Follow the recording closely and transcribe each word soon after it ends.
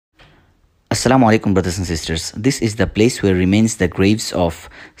Assalamu alaikum, brothers and sisters. This is the place where remains the graves of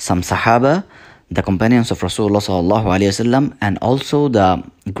some Sahaba, the companions of Rasulullah sallallahu alaihi wasallam, and also the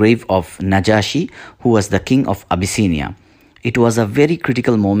grave of Najashi, who was the king of Abyssinia. It was a very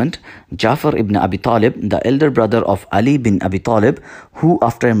critical moment. Jafar ibn Abi Talib, the elder brother of Ali bin Abi Talib, who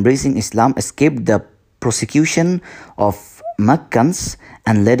after embracing Islam escaped the prosecution of Meccans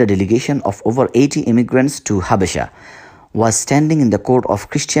and led a delegation of over 80 immigrants to Habasha, was standing in the court of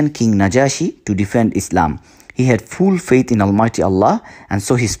Christian King Najashi to defend Islam. He had full faith in Almighty Allah, and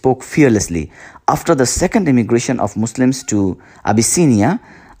so he spoke fearlessly. After the second immigration of Muslims to Abyssinia,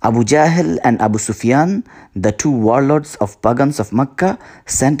 Abu Jahl and Abu Sufyan, the two warlords of pagans of Mecca,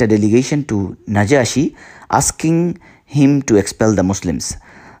 sent a delegation to Najashi asking him to expel the Muslims.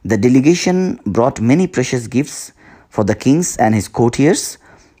 The delegation brought many precious gifts for the kings and his courtiers.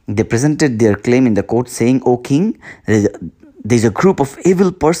 They presented their claim in the court saying, "O king, there is a group of evil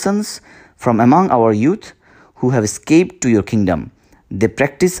persons from among our youth who have escaped to your kingdom. They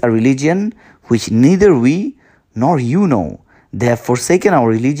practice a religion which neither we nor you know. They have forsaken our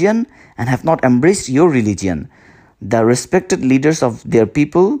religion and have not embraced your religion. The respected leaders of their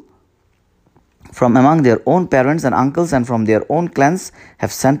people from among their own parents and uncles and from their own clans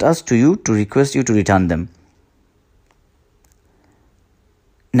have sent us to you to request you to return them."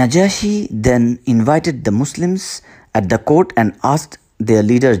 Najashi then invited the Muslims at the court and asked their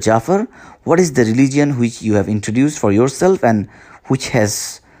leader Jafar, "What is the religion which you have introduced for yourself and which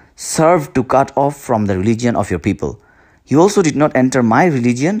has served to cut off from the religion of your people? You also did not enter my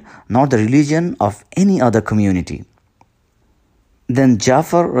religion nor the religion of any other community." Then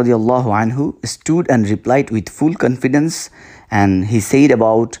Jafar radiallahu anhu stood and replied with full confidence, and he said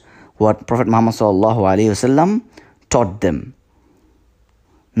about what Prophet Muhammad sallallahu alaihi wasallam taught them.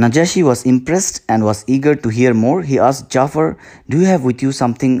 Najashi was impressed and was eager to hear more. He asked Jafar, "Do you have with you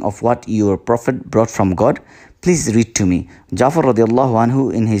something of what your prophet brought from God? Please read to me." Jafar radiallahu anhu,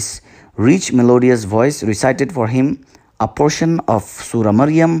 in his rich melodious voice, recited for him a portion of Surah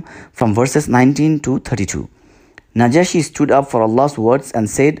Maryam from verses 19 to 32. Najashi stood up for Allah's words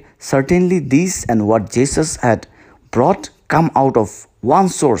and said, "Certainly these and what Jesus had brought come out of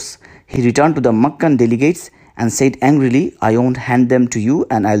one source." He returned to the Meccan delegates and said angrily, "I won't hand them to you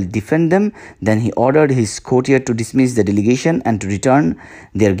and I'll defend them." Then he ordered his courtier to dismiss the delegation and to return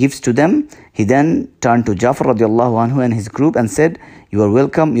their gifts to them. He then turned to Jafar radiallahu anhu and his group and said, "You are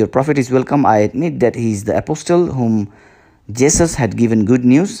welcome, your prophet is welcome. I admit that he is the apostle whom Jesus had given good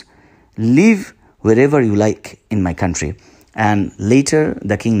news. Live wherever you like in my country." And later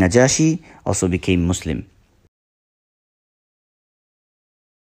the king Najashi also became Muslim.